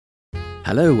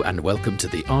Hello and welcome to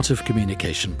the Art of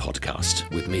Communication podcast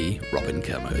with me, Robin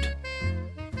Kermode.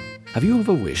 Have you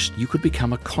ever wished you could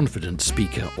become a confident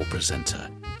speaker or presenter?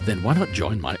 Then why not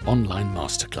join my online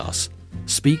masterclass,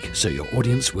 Speak So Your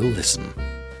Audience Will Listen.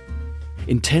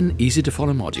 In 10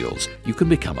 easy-to-follow modules, you can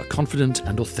become a confident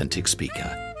and authentic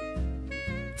speaker.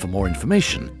 For more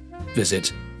information,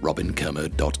 visit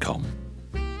robinkermode.com.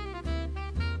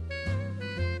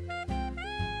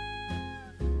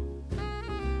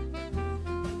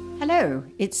 Hello,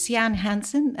 it's Sian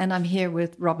Hansen, and I'm here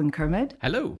with Robin Kermode.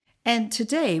 Hello. And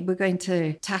today we're going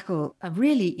to tackle a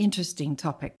really interesting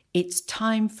topic. It's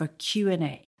time for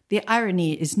Q&A. The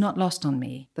irony is not lost on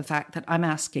me, the fact that I'm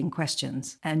asking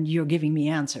questions and you're giving me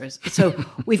answers. So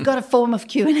we've got a form of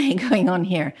Q&A going on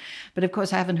here. But of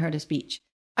course, I haven't heard a speech.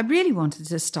 I really wanted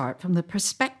to start from the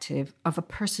perspective of a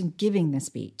person giving the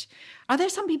speech. Are there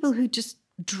some people who just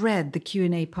dread the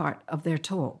Q&A part of their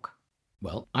talk?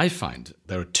 Well, I find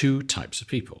there are two types of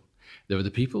people. There are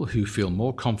the people who feel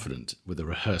more confident with a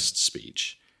rehearsed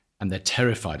speech, and they're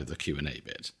terrified of the Q&A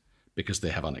bit because they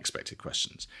have unexpected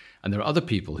questions. And there are other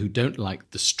people who don't like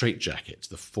the straitjacket,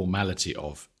 the formality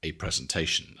of a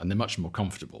presentation, and they're much more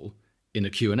comfortable in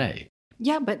a Q&A.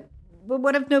 Yeah, but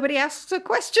what if nobody asks a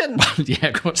question? Well, yeah,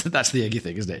 of course, that's the eggy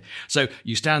thing, isn't it? So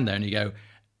you stand there and you go,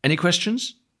 any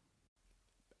questions?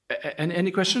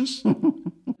 Any questions?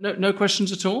 No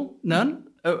questions at all? None?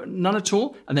 Oh, none at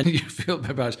all? And then you feel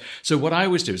embarrassed. So what I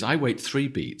always do is I wait 3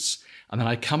 beats and then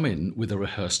I come in with a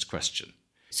rehearsed question.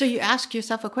 So you ask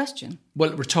yourself a question?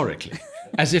 Well, rhetorically,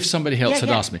 as if somebody else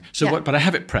had asked me. But I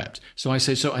have it prepped. So I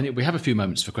say, we have a few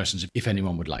moments for questions if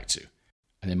anyone would like to.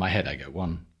 And in my head I go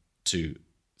 1, 2,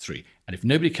 3. And if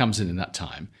nobody comes in that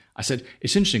time, I said,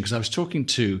 it's interesting because I was talking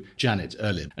to Janet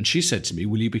earlier and she said to me,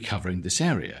 will you be covering this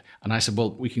area? And I said,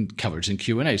 well, we can cover it in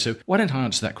Q&A. So why don't I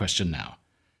answer that question now?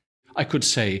 I could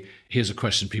say, here's a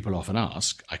question people often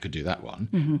ask. I could do that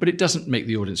one, but it doesn't make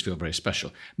the audience feel very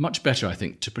special. Much better, I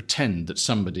think, to pretend that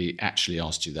somebody actually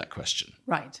asked you that question.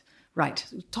 Right.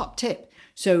 Top tip.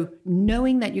 So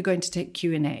knowing that you're going to take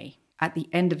Q&A at the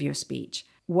end of your speech,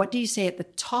 what do you say at the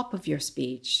top of your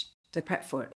speech to prep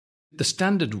for it? The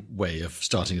standard way of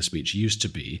starting a speech used to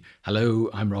be, hello,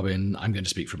 I'm Robin, I'm going to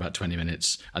speak for about 20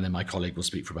 minutes, and then my colleague will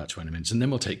speak for about 20 minutes, and then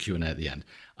we'll take Q&A at the end.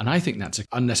 And I think that's an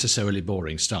unnecessarily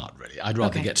boring start, really. I'd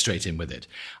rather get straight in with it.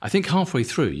 I think halfway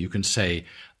through you can say,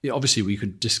 obviously we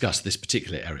can discuss this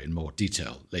particular area in more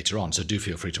detail later on, so do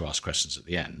feel free to ask questions at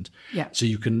the end. Yeah. So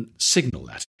you can signal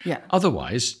that. Yeah.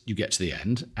 Otherwise, you get to the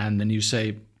end, and then you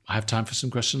say, I have time for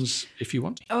some questions if you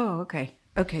want. Oh, okay.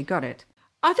 Okay, got it.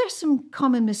 Are there some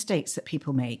common mistakes that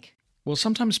people make? Well,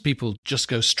 sometimes people just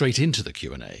go straight into the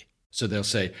Q&A. So they'll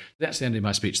say, that's the end of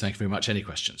my speech, thank you very much, any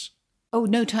questions? Oh,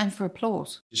 no time for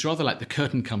applause. It's rather like the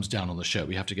curtain comes down on the show.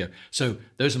 We have to go, so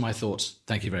those are my thoughts,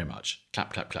 thank you very much.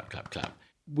 Clap, clap, clap, clap, clap.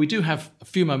 We do have a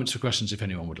few moments for questions if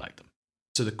anyone would like them.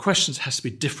 So the questions has to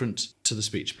be different to the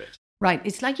speech bit. Right,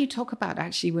 it's like you talk about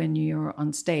actually when you're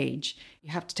on stage, you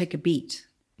have to take a beat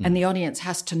and the audience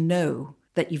has to know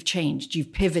that you've changed,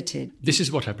 you've pivoted. This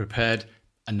is what I prepared,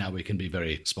 and now we can be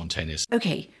very spontaneous.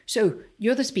 Okay, so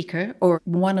you're the speaker, or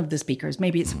one of the speakers,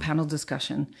 maybe it's a panel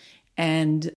discussion,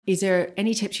 and is there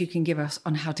any tips you can give us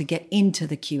on how to get into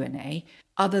the Q&A,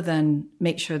 other than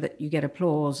make sure that you get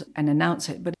applause and announce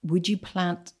it, but would you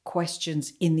plant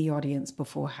questions in the audience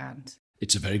beforehand?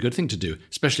 It's a very good thing to do,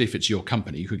 especially if it's your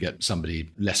company. You could get somebody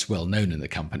less well known in the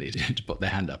company to put their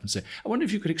hand up and say, I wonder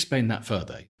if you could explain that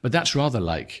further. But that's rather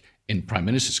like in Prime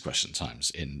Minister's question times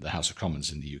in the House of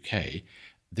Commons in the UK,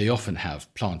 they often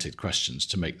have planted questions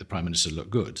to make the Prime Minister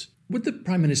look good. Would the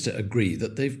Prime Minister agree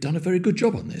that they've done a very good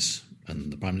job on this?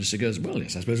 And the Prime Minister goes, well,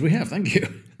 yes, I suppose we have, thank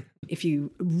you. If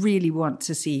you really want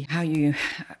to see how you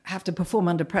have to perform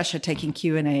under pressure taking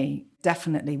Q&A,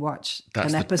 definitely watch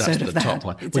an episode of that. That's the top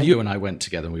one. Well, you and I went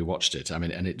together and we watched it. I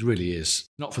mean, and it really is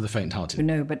not for the faint-hearted.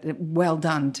 No, but well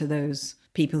done to those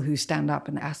people who stand up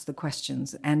and ask the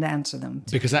questions and answer them.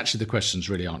 Because actually the questions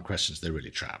really aren't questions, they're really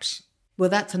traps. Well,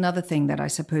 that's another thing that I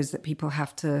suppose that people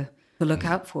have to look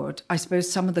out for. I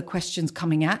suppose some of the questions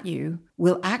coming at you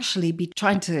will actually be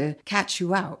trying to catch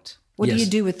you out. What do you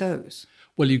do with those?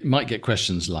 Well, you might get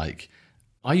questions like,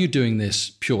 are you doing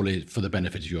this purely for the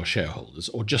benefit of your shareholders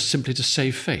or just simply to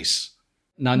save face?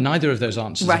 Now, neither of those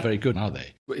answers are very good, are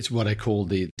they? It's what I call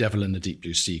the devil in the deep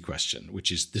blue sea question,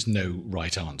 which is there's no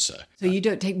right answer. So you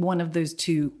don't take one of those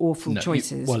two awful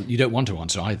choices? You don't want to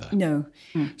answer either. No.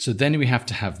 So then we have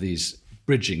to have these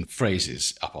bridging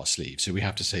phrases up our sleeve. So we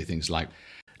have to say things like,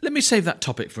 let me save that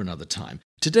topic for another time.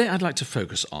 Today I'd like to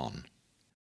focus on.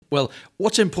 Well,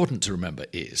 what's important to remember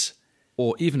is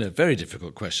or even a very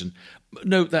difficult question,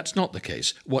 no, that's not the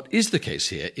case. What is the case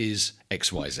here is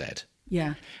X, Y, Z.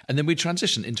 Yeah. And then we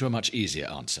transition into a much easier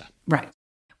answer. Right.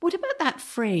 What about that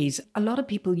phrase? A lot of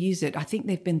people use it. I think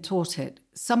they've been taught it.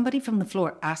 Somebody from the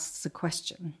floor asks a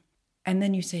question, and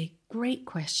then you say, great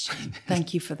question.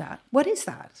 Thank you for that. What is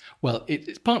that? Well,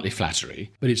 it's partly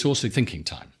flattery, but it's also thinking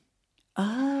time.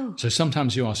 Oh. So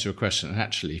sometimes you ask your question, and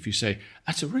actually, if you say,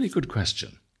 that's a really good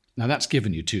question, now that's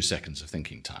given you 2 seconds of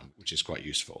thinking time, which is quite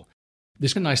useful.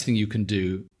 There's a nice thing you can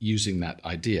do using that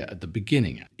idea at the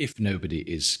beginning. If nobody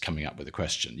is coming up with a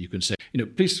question, you can say,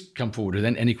 please come forward with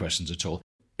any questions at all.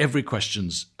 Every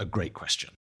question's a great question.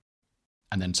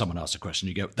 And then someone asks a question,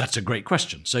 you go, that's a great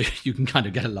question. So you can kind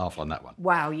of get a laugh on that one.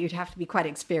 Wow, you'd have to be quite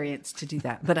experienced to do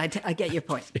that. But I get your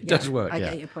point. It does work, I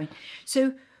get your point.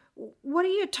 So what are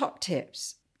your top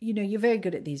tips? You're very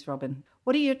good at these, Robin.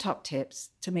 What are your top tips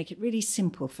to make it really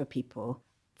simple for people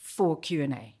for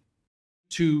Q&A?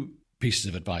 2 pieces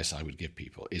of advice I would give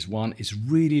people is, one, is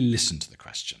really listen to the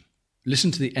question.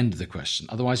 Listen to the end of the question.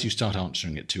 Otherwise, you start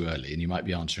answering it too early and you might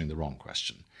be answering the wrong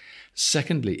question.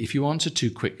 Secondly, if you answer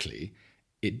too quickly,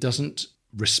 it doesn't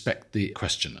respect the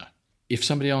questioner. If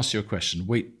somebody asks you a question,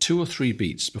 wait 2 or 3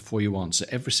 beats before you answer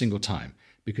every single time,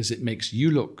 because it makes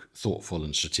you look thoughtful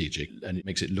and strategic, and it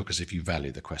makes it look as if you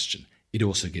value the question. It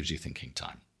also gives you thinking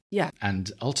time. Yeah.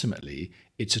 And ultimately,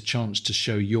 it's a chance to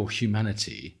show your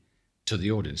humanity to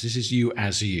the audience. This is you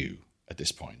as you at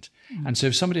this point. And so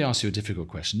if somebody asks you a difficult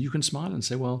question, you can smile and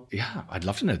say, well, yeah, I'd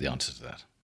love to know the answer to that.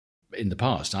 In the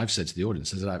past, I've said to the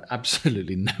audience that I have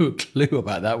absolutely no clue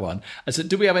about that one. I said,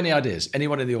 do we have any ideas?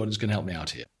 Anyone in the audience can help me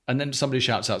out here? And then somebody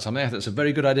shouts out something, that's a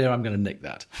very good idea, I'm going to nick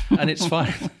that. And it's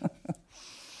fine.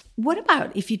 What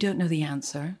about if you don't know the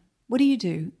answer? What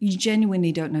do? You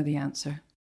genuinely don't know the answer.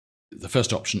 The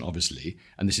first option, obviously,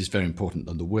 and this is very important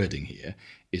on the wording here,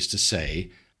 is to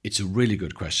say, it's a really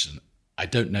good question. I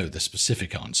don't know the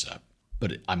specific answer,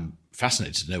 but I'm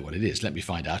fascinated to know what it is. Let me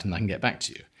find out and I can get back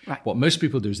to you. Right. What most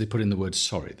people do is they put in the word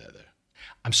sorry there, though.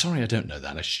 I'm sorry I don't know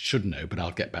that. I should know, but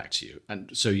I'll get back to you. And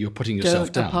so you're putting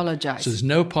yourself down. Don't apologise. So there's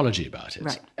no apology about it.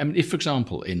 Right. I mean, if, for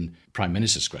example, in Prime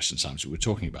Minister's question times we were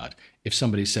talking about, if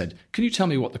somebody said, can you tell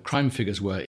me what the crime figures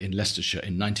were in Leicestershire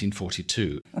in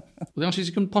 1942? Well, the answer is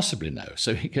you can possibly know.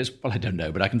 So he goes, well, I don't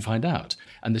know, but I can find out.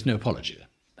 And there's no apology there.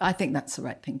 I think that's the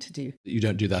right thing to do. You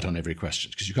don't do that on every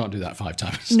question because you can't do that 5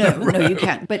 times. No, you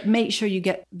can't. But make sure you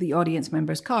get the audience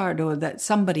member's card or that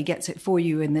somebody gets it for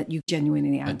you and that you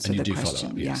genuinely answer the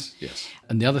question. And you do follow up, yes.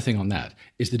 And the other thing on that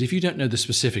is that if you don't know the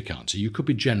specific answer, you could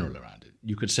be general around it.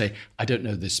 You could say, I don't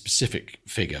know the specific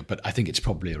figure, but I think it's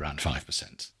probably around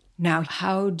 5%. Now,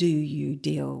 how do you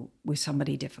deal with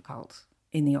somebody difficult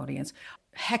in the audience?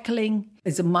 Heckling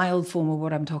is a mild form of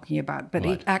what I'm talking about, but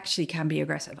It actually can be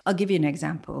aggressive. I'll give you an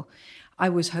example. I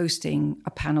was hosting a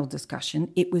panel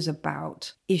discussion. It was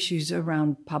about issues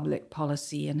around public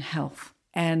policy and health.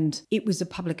 And it was a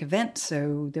public event,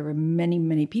 so there were many,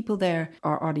 many people there.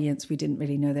 Our audience, we didn't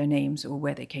really know their names or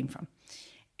where they came from.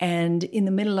 And in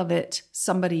the middle of it,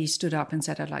 somebody stood up and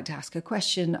said, I'd like to ask a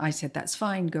question. I said, that's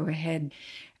fine, go ahead.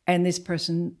 And this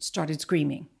person started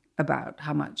screaming about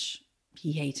how much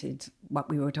he hated what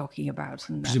we were talking about.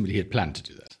 And presumably he had planned to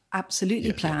do that.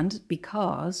 Absolutely planned,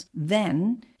 because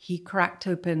then he cracked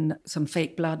open some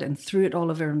fake blood and threw it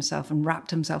all over himself and wrapped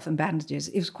himself in bandages.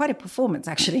 It was quite a performance,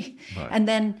 actually. Right. And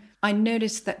then I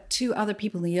noticed that 2 other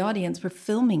people in the audience were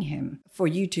filming him for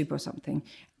YouTube or something.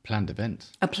 A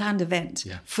planned event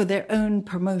for their own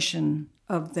promotion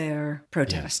of their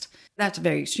protest. Yeah. That's a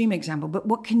very extreme example, but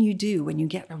what can you do when you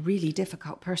get a really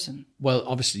difficult person? Well,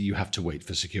 obviously you have to wait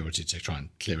for security to try and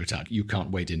clear it out. You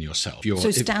can't wade in yourself.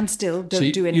 Stand still,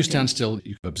 don't do anything. You stand still,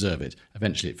 you observe it,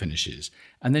 eventually it finishes.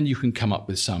 And then you can come up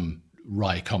with some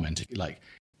wry comment like,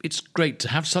 it's great to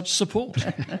have such support.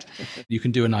 You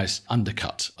can do a nice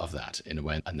undercut of that in a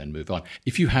way and then move on.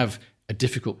 If you have a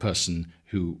difficult person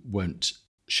who won't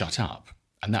shut up,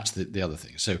 and that's the other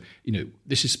thing. So,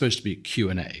 this is supposed to be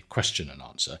Q&A, question and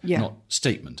answer, not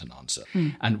statement and answer.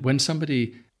 And when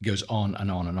somebody goes on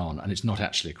and on and on, and it's not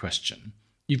actually a question,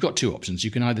 you've got 2 options. You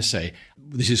can either say,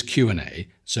 this is Q&A,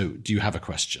 so do you have a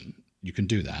question? You can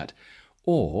do that.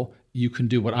 Or you can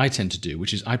do what I tend to do,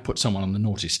 which is I put someone on the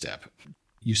naughty step.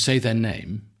 You say their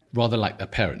name, rather like a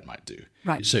parent might do.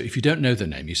 Right. So if you don't know their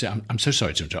name, you say, I'm so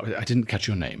sorry to interrupt. I didn't catch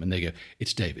your name. And they go,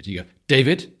 it's David. You go,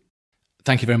 David?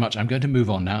 Thank you very much. I'm going to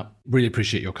move on now. Really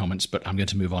appreciate your comments, but I'm going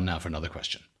to move on now for another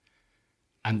question.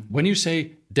 And when you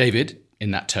say David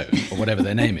in that tone, or whatever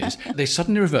their name is, they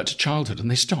suddenly revert to childhood and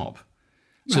they stop.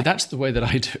 So that's the way that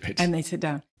I do it. And they sit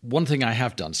down. One thing I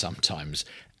have done sometimes,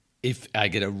 if I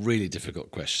get a really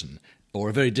difficult question, or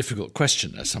a very difficult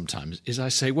questioner sometimes, is I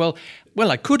say, well,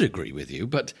 I could agree with you,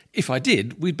 but if I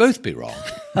did, we'd both be wrong,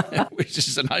 which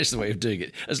is a nice way of doing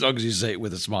it, as long as you say it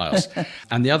with a smile.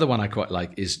 And the other one I quite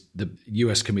like is the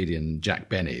US comedian Jack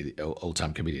Benny, the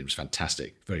old-time comedian, was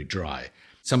fantastic, very dry.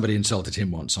 Somebody insulted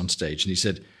him once on stage, and he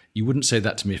said, "You wouldn't say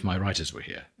that to me if my writers were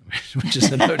here," which is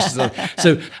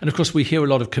so. And of course, we hear a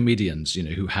lot of comedians,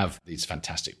 who have these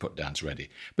fantastic put-downs ready.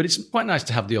 But it's quite nice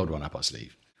to have the odd one up our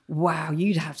sleeve. Wow,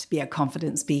 you'd have to be a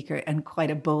confident speaker and quite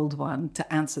a bold one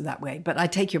to answer that way. But I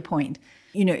take your point.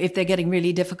 If they're getting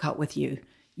really difficult with you,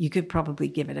 you could probably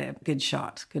give it a good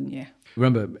shot, couldn't you? I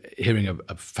remember hearing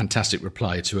a fantastic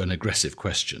reply to an aggressive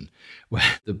question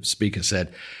where the speaker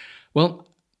said, "Well,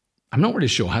 I'm not really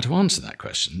sure how to answer that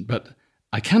question, but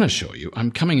I can assure you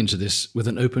I'm coming into this with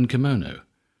an open kimono,"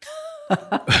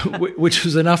 which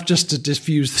was enough just to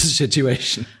diffuse the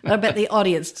situation. I bet the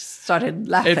audience started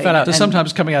laughing. It fell out.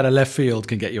 Sometimes coming out of left field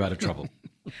can get you out of trouble.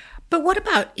 But what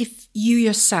about if you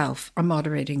yourself are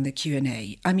moderating the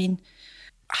Q&A? I mean,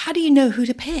 how do you know who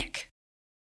to pick?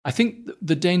 I think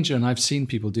the danger, and I've seen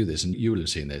people do this, and you will have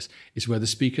seen this, is where the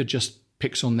speaker just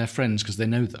picks on their friends because they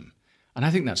know them. And I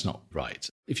think that's not right.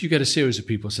 If you get a series of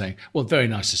people saying, "Well, very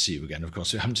nice to see you again, of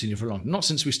course, we haven't seen you for long, not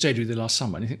since we stayed with you last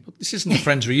summer," and you think, "Well, this isn't a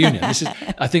friends reunion."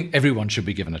 I think everyone should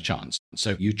be given a chance.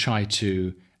 So you try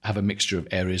to have a mixture of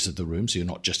areas of the room, so you're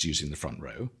not just using the front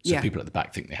row, so people at the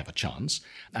back think they have a chance.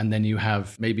 And then you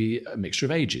have maybe a mixture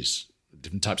of ages,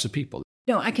 different types of people.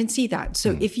 No, I can see that.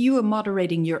 So if you are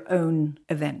moderating your own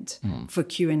event for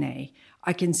Q&A,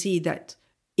 I can see that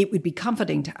it would be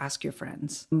comforting to ask your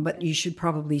friends, but you should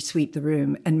probably sweep the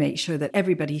room and make sure that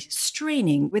everybody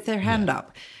straining with their hand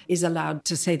up is allowed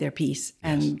to say their piece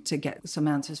and to get some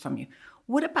answers from you.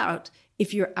 What about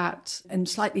if you're and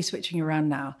slightly switching around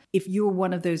now, if you're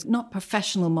one of those not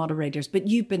professional moderators, but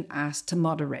you've been asked to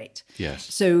moderate?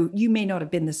 Yes. So you may not have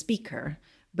been the speaker,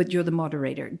 but you're the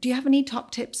moderator. Do you have any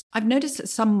top tips? I've noticed that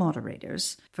some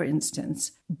moderators, for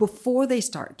instance, before they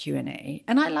start Q&A,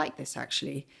 and I like this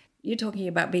actually, you're talking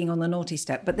about being on the naughty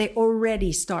step, but they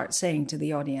already start saying to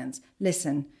the audience,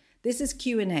 "Listen, this is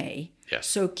Q&A,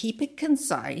 so keep it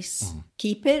concise,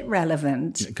 keep it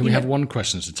relevant." Can we have one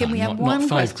question at a time, Can we have not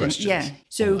five question? questions? Yeah,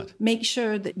 so make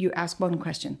sure that you ask one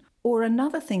question. Or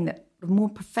another thing that more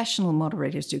professional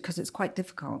moderators do, because it's quite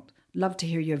difficult, love to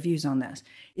hear your views on this,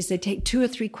 is they take 2 or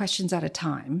 3 questions at a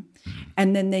time,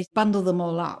 and then they bundle them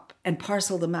all up and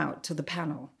parcel them out to the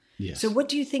panel. Yes. So what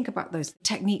do you think about those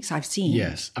techniques I've seen?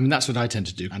 Yes. I mean, that's what I tend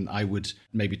to do. And I would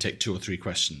maybe take 2 or 3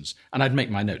 questions and I'd make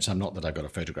my notes. I'm not that I've got a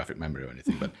photographic memory or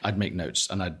anything, but I'd make notes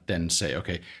and I'd then say,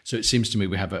 okay, so it seems to me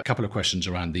we have a couple of questions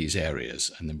around these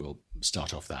areas and then we'll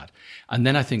start off that. And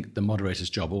then I think the moderator's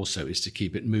job also is to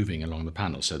keep it moving along the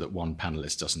panel so that one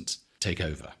panelist doesn't take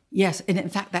over. Yes, and in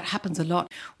fact, that happens a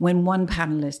lot when one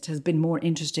panelist has been more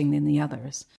interesting than the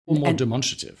others. Or more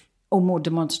demonstrative. Or more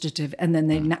demonstrative, and then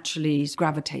they naturally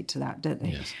gravitate to that, don't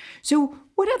they? Yes. So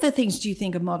what other things do you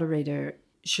think a moderator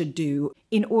should do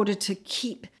in order to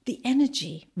keep the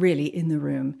energy really in the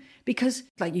room? Because,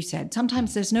 like you said,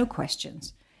 sometimes there's no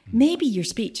questions. Maybe your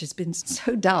speech has been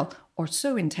so dull or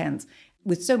so intense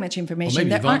with so much information. Or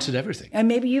maybe you've answered everything. And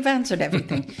maybe you've answered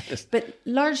everything. Yes. But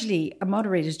largely, a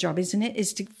moderator's job, isn't it,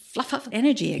 is to fluff up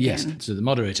energy again. Yes, so the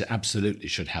moderator absolutely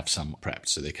should have some prepped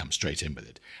so they come straight in with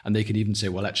it. And they can even say,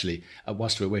 well, actually,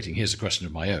 whilst we're waiting, here's a question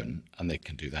of my own, and they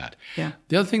can do that. Yeah.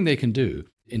 The other thing they can do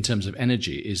in terms of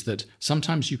energy is that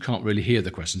sometimes you can't really hear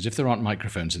the questions if there aren't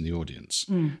microphones in the audience.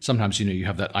 Sometimes, you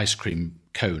have that ice cream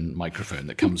cone microphone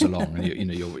that comes along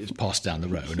and it's passed down the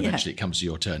row and eventually it comes to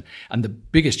your turn. And the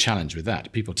biggest challenge with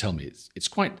that, people tell me, it's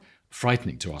quite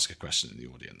frightening to ask a question in the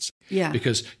audience. Yeah.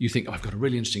 Because you think, I've got a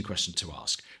really interesting question to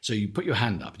ask. So you put your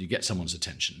hand up and you get someone's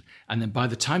attention. And then by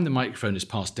the time the microphone is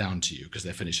passed down to you, because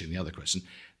they're finishing the other question,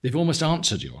 they've almost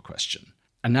answered your question.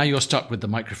 And now you're stuck with the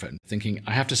microphone thinking,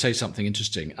 I have to say something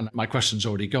interesting and my question's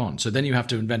already gone. So then you have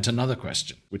to invent another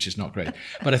question, which is not great.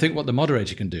 But I think what the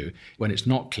moderator can do when it's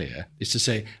not clear is to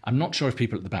say, I'm not sure if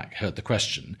people at the back heard the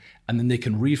question. And then they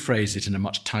can rephrase it in a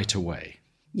much tighter way.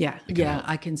 Yeah,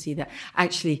 I can see that.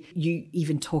 Actually, you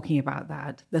even talking about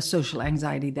that, the social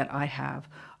anxiety that I have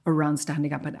around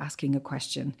standing up and asking a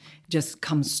question just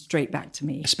comes straight back to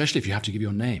me. Especially if you have to give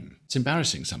your name. It's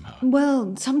embarrassing somehow.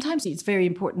 Well, sometimes it's very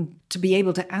important to be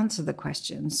able to answer the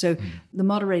question. So the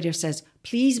moderator says,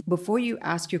 please, before you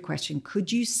ask your question,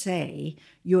 could you say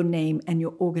your name and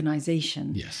your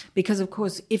organization? Yes. Because, of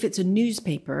course, if it's a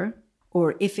newspaper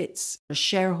or if it's a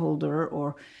shareholder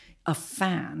or a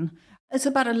fan, it's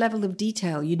about a level of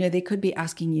detail. They could be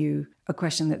asking you a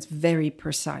question that's very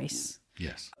precise.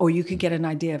 Yes. Or you could get an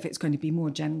idea if it's going to be more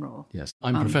general. Yes.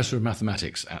 I'm professor of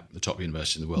mathematics at the top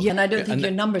university in the world. Yeah, and I don't think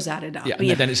your numbers added up. Yeah,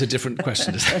 and then it's a different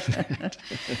question.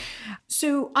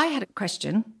 So I had a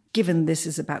question, given this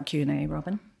is about Q&A,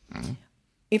 Robin.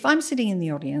 If I'm sitting in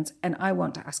the audience and I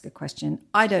want to ask a question,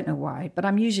 I don't know why, but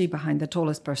I'm usually behind the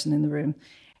tallest person in the room.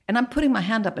 And I'm putting my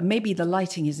hand up, and maybe the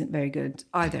lighting isn't very good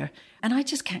either. And I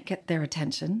just can't get their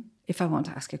attention if I want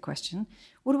to ask a question.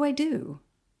 What do I do?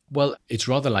 Well, it's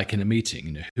rather like in a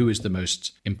meeting, who is the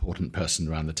most important person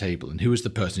around the table and who is the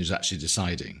person who's actually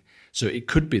deciding. So it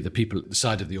could be the people at the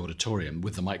side of the auditorium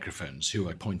with the microphones who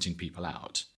are pointing people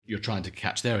out. You're trying to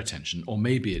catch their attention, or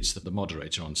maybe it's the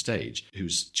moderator on stage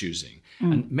who's choosing.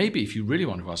 And maybe if you really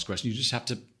want to ask a question, you just have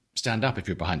to stand up if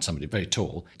you're behind somebody very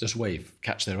tall, just wave,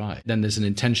 catch their eye. Then there's an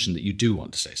intention that you do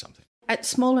want to say something. At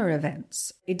smaller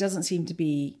events, it doesn't seem to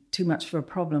be too much of a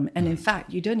problem. And in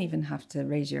fact, you don't even have to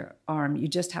raise your arm. You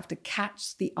just have to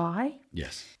catch the eye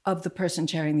of the person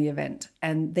chairing the event.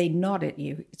 And they nod at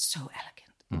you. It's so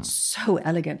elegant. It's so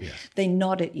elegant. Yes. They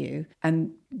nod at you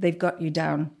and they've got you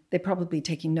down. They're probably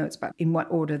taking notes about in what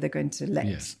order they're going to let.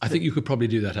 Yes. I think you could probably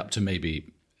do that up to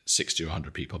maybe 60 or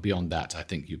 100 people. Beyond that, I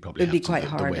think you probably It'd be quite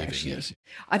hard, actually. Yes.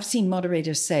 I've seen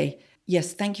moderators say,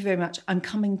 yes, thank you very much. I'm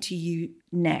coming to you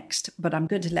next, but I'm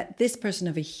going to let this person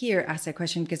over here ask their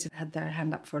question because they've had their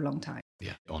hand up for a long time.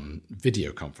 Yeah. On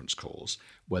video conference calls,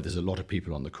 where there's a lot of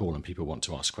people on the call and people want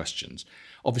to ask questions,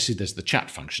 obviously there's the chat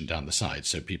function down the side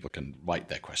so people can write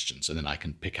their questions and then I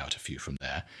can pick out a few from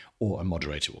there, or a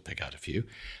moderator will pick out a few.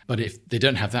 But if they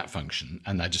don't have that function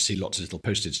and I just see lots of little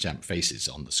postage stamp faces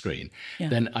on the screen,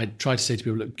 then I try to say to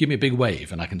people, look, give me a big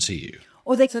wave and I can see you.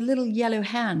 Or there's a little yellow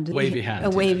hand. A wavy hand. A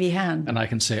wavy hand. And I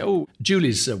can say, oh,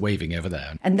 Julie's waving over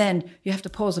there. And then you have to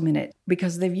pause a minute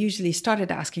because they've usually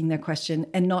started asking their question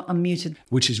and not unmuted.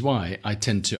 Which is why I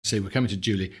tend to say, we're coming to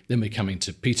Julie, then we're coming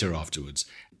to Peter afterwards.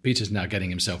 Peter's now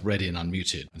getting himself ready and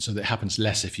unmuted. And so that happens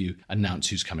less if you announce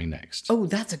who's coming next. Oh,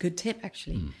 that's a good tip,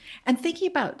 actually. And thinking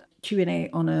about Q&A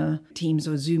on a Teams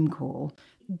or Zoom call,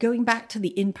 going back to the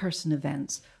in-person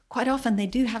events, quite often they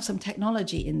do have some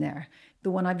technology in there. The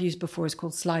one I've used before is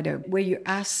called Slido, where you're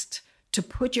asked to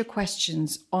put your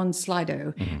questions on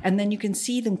Slido, and then you can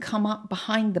see them come up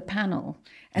behind the panel.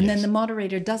 And then the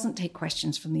moderator doesn't take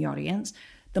questions from the audience.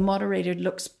 The moderator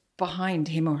looks behind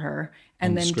him or her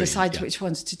and then decides which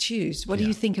ones to choose. What do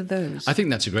you think of those? I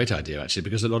think that's a great idea, actually,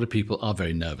 because a lot of people are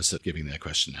very nervous at giving their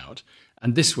question out.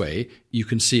 And this way, you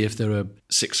can see if there are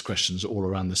 6 questions all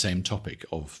around the same topic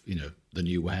of, the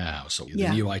new warehouse or the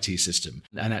new IT system.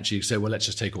 And actually say, well, let's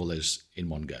just take all those in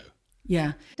one go. Yeah,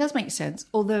 it does make sense.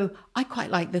 Although I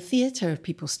quite like the theatre of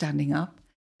people standing up.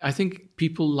 I think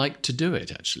people like to do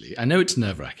it, actually. I know it's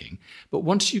nerve-wracking, but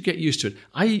once you get used to it,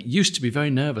 I used to be very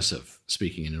nervous of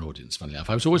speaking in an audience, funnily enough.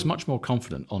 I was always much more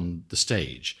confident on the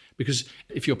stage because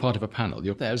if you're part of a panel,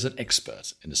 you're there as an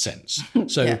expert in a sense.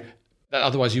 So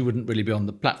otherwise you wouldn't really be on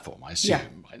the platform, I assume. Yeah.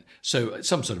 Right? So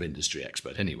some sort of industry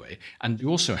expert anyway. And you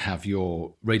also have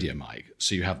your radio mic,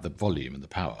 so you have the volume and the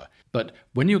power. But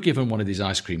when you're given one of these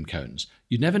ice cream cones,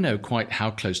 you never know quite how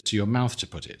close to your mouth to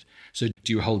put it. So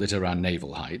do you hold it around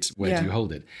navel height? Where do you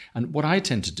hold it? And what I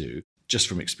tend to do, just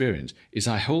from experience, is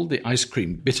I hold the ice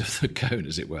cream bit of the cone,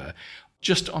 as it were,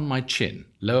 just on my chin,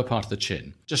 lower part of the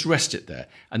chin. Just rest it there.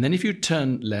 And then if you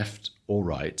turn left or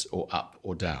right or up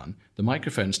or down, the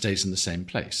microphone stays in the same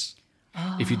place.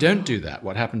 Oh. If you don't do that,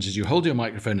 what happens is you hold your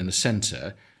microphone in the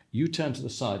center, you turn to the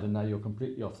side and now you're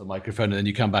completely off the microphone, and then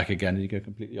you come back again and you go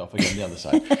completely off again the other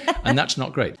side. And that's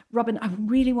not great. Robin, I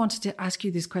really wanted to ask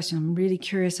you this question. I'm really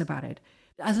curious about it.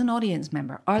 As an audience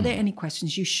member, are there any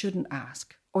questions you shouldn't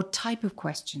ask or type of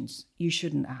questions you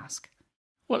shouldn't ask?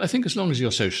 Well, I think as long as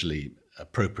you're socially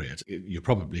appropriate, you're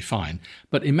probably fine.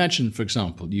 But imagine, for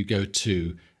example, you go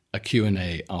to a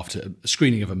Q&A after a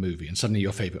screening of a movie and suddenly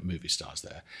your favorite movie star's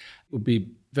there. It would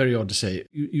be very odd to say,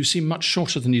 you seem much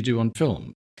shorter than you do on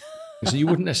film. So you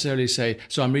wouldn't necessarily say,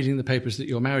 so I'm reading the papers that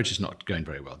your marriage is not going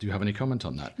very well. Do you have any comment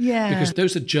on that? Yeah. Because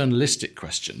those are journalistic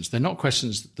questions. They're not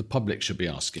questions that the public should be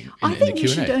asking in I think a Q&A. You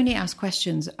should only ask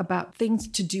questions about things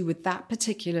to do with that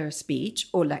particular speech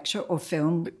or lecture or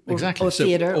film or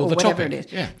theatre or whatever it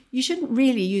is. Yeah. You shouldn't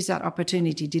really use that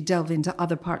opportunity to delve into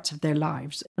other parts of their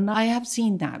lives. And I have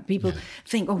seen that. People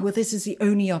think, oh, well, this is the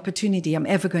only opportunity I'm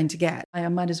ever going to get. I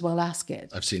might as well ask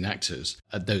it. I've seen actors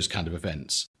at those kind of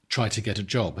events try to get a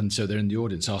job, and so they're in the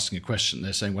audience asking a question.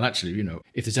 They're saying, well, actually,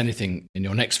 if there's anything in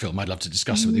your next film, I'd love to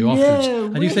discuss it with you afterwards.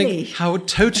 And you think, how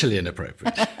totally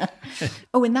inappropriate.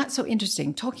 Oh, and that's so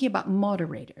interesting. Talking about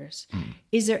moderators,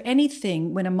 is there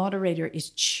anything when a moderator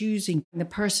is choosing the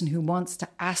person who wants to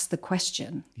ask the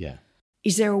question? Yeah.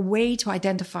 Is there a way to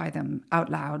identify them out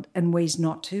loud and ways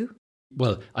not to?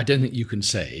 Well, I don't think you can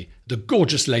say the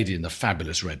gorgeous lady in the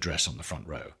fabulous red dress on the front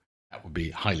row. That would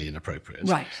be highly inappropriate.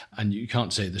 Right. And you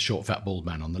can't say the short, fat, bald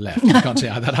man on the left. You can't say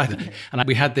that either. And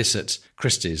we had this at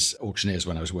Christie's Auctioneers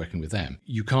when I was working with them.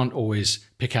 You can't always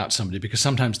pick out somebody because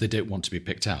sometimes they don't want to be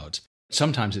picked out.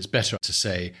 Sometimes it's better to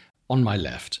say on my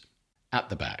left, at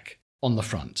the back, on the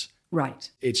front.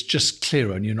 Right. It's just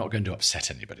clearer and you're not going to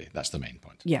upset anybody. That's the main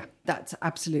point. Yeah, that's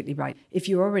absolutely right. If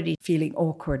you're already feeling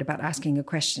awkward about asking a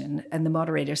question and the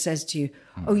moderator says to you,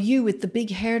 oh, you with the big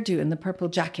hairdo and the purple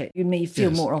jacket, you may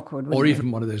feel more awkward. Or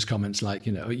even one of those comments like,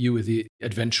 you with the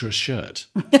adventurous shirt.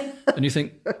 And you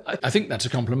think, I think that's a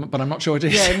compliment, but I'm not sure it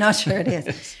is. Yeah, not sure it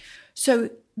is.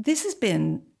 So this has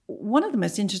been one of the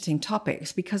most interesting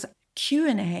topics because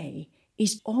Q&A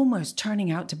is almost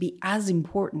turning out to be as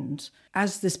important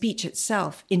as the speech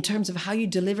itself in terms of how you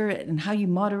deliver it and how you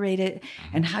moderate it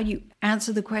and how you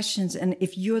answer the questions. And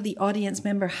if you're the audience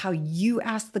member, how you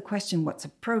ask the question, what's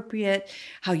appropriate,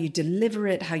 how you deliver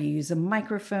it, how you use a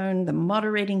microphone, the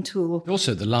moderating tool.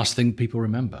 Also, the last thing people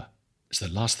remember. It's the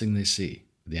last thing they see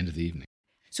at the end of the evening.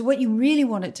 So what you really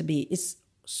want it to be is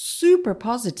super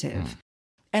positive.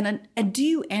 And do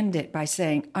you end it by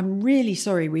saying, I'm really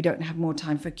sorry we don't have more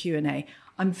time for Q&A.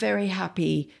 I'm very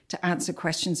happy to answer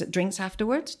questions at drinks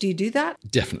afterwards. Do you do that?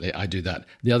 Definitely, I do that.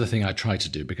 The other thing I try to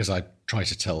do, because I try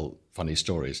to tell funny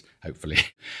stories, hopefully,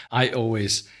 I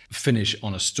always finish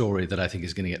on a story that I think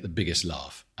is going to get the biggest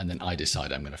laugh, and then I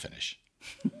decide I'm going to finish.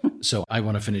 So I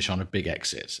want to finish on a big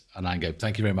exit, and I go,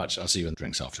 thank you very much, I'll see you in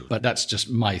drinks afterwards. But that's just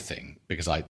my thing, because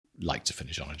I like to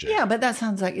finish on a joke. Yeah, but that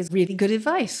sounds like it's really good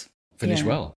advice. Finish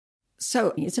well.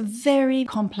 So it's a very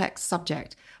complex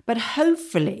subject, but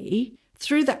hopefully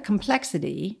through that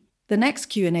complexity, the next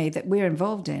Q&A that we're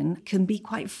involved in can be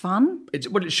quite fun.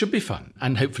 It should be fun,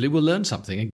 and hopefully we'll learn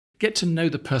something and get to know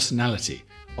the personality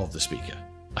of the speaker.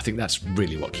 I think that's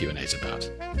really what Q&A is about.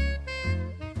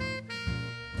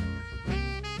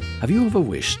 Have you ever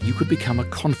wished you could become a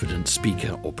confident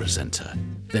speaker or presenter?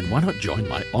 Then why not join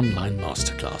my online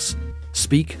masterclass,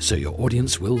 Speak So Your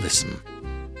Audience Will Listen.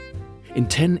 In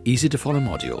 10 easy-to-follow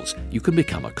modules, you can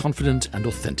become a confident and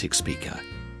authentic speaker.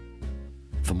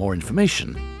 For more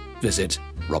information, visit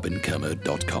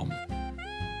robinkermode.com.